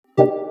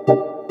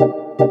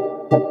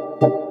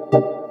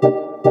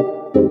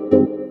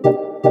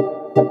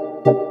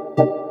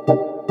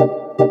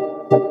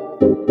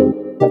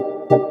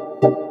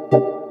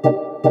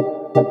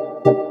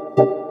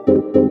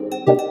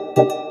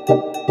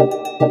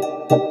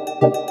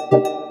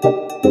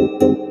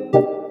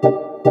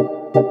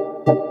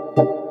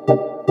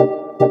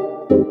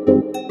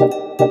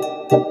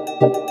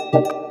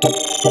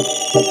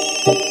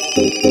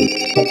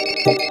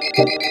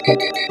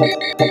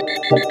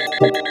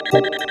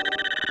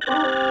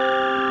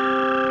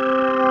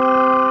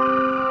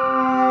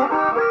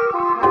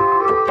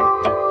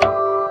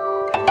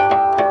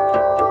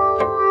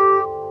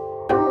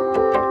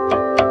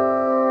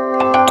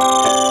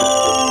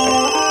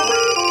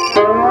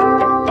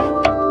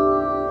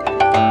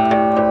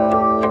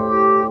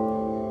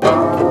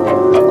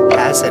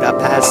Pass it, I'll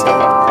pass it.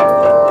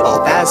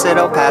 Oh, pass it,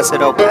 oh, pass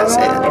it, oh, pass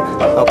it.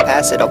 Oh,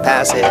 pass it, oh,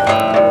 pass it.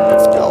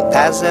 Oh,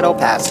 pass it, oh,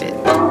 pass it.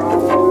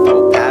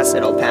 Oh, pass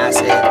it, oh, pass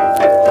it.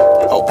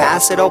 Oh,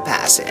 pass it, oh,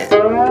 pass it.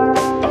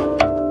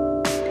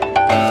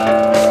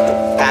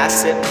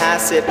 Pass it,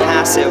 pass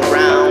it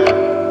round.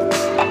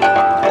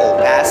 Oh,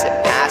 pass it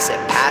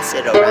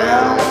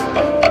around.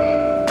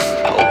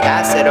 Oh,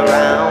 pass it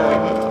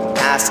around.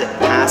 Pass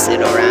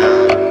it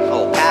around.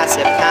 Oh, pass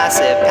it, pass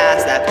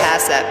that,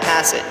 pass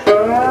it.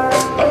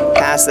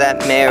 Pass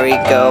that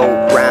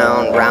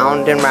merry-go-round,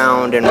 round and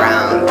round and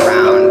round,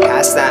 round.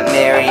 Pass that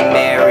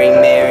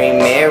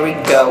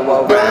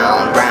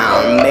merry-go-around,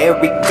 round.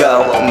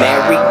 Merry-go,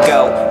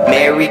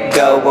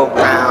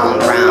 merry-go-around,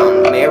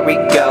 round.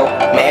 Merry-go,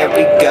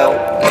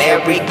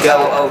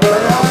 merry-go-around,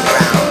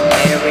 round.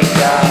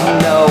 Merry-go,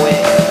 you know it.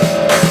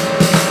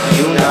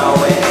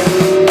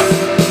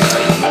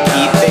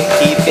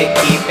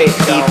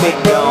 Keep it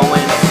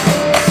going.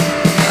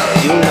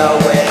 You know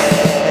it.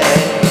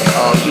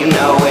 Oh, you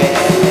know it.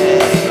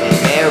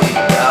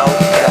 Merry-go,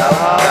 go.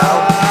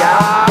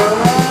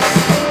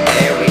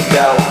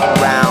 Merry-go,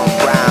 round.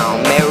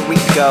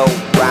 Merry-go,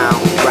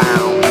 round.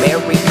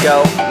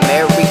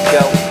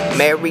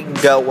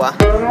 Merry-go.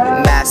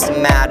 Master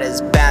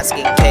matters,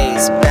 basket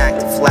case, back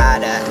to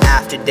flatter.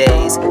 After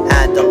days,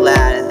 had the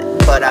ladder,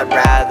 but I'd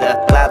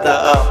rather lather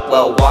up,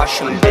 well, wash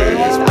them days.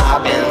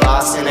 I've been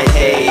lost in a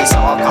haze,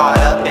 all caught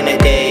up in a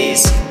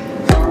daze.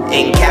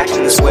 Ain't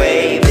catching this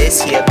wave,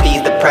 this here be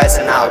the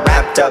present I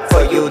wrapped up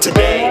for you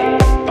today.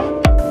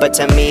 But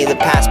to me the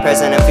past,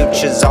 present and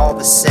future's all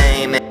the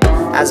same.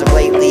 As of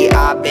lately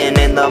I've been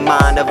in the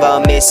mind of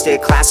a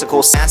mystic,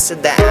 classical sense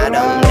of the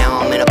atom. Now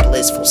I'm in a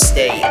blissful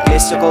state,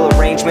 mystical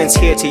arrangements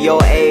here to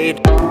your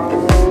aid,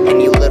 and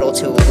you little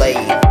too late.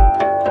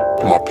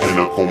 My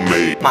pinnacle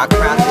made. My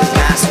craft is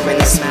mastering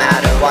this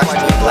matter, watch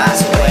me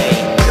blast away.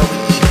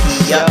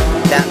 Joey up,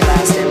 that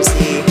last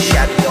MC,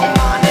 shatter your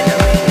mind and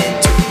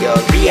into your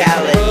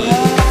reality.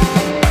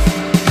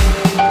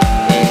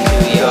 Into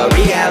your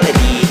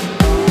reality.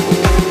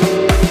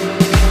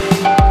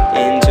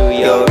 Into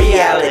your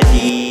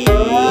reality.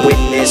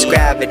 Witness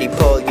gravity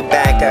pull you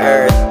back to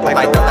earth,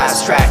 like the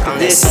last track on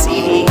this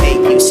CD.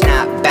 Make you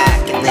snap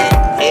back and then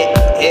hit,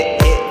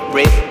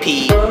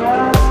 repeat.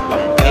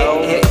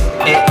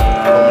 Hit,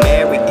 oh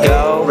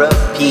merry-go,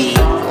 repeat.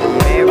 Oh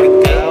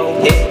merry-go,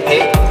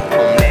 hit,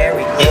 oh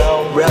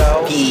merry-go,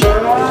 repeat.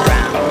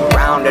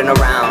 Round and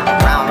around,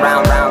 round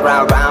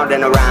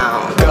and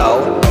around.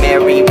 Go,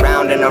 merry,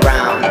 round and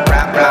around,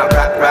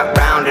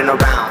 round and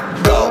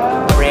around. Go,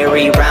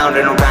 merry, round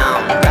and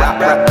around,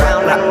 round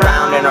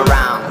and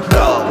around.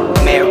 Go,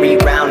 merry,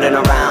 round and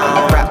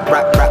around,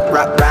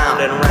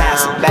 round and around.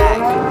 Pass it back,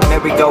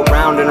 merry go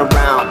round and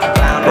around,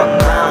 round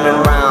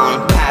and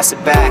around. Pass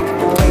it back,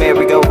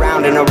 merry go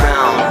round and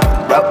around,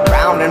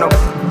 round and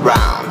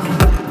around.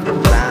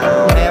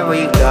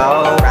 Merry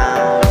go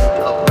round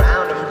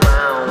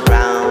and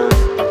round.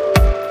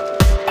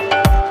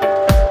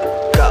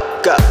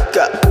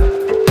 Go.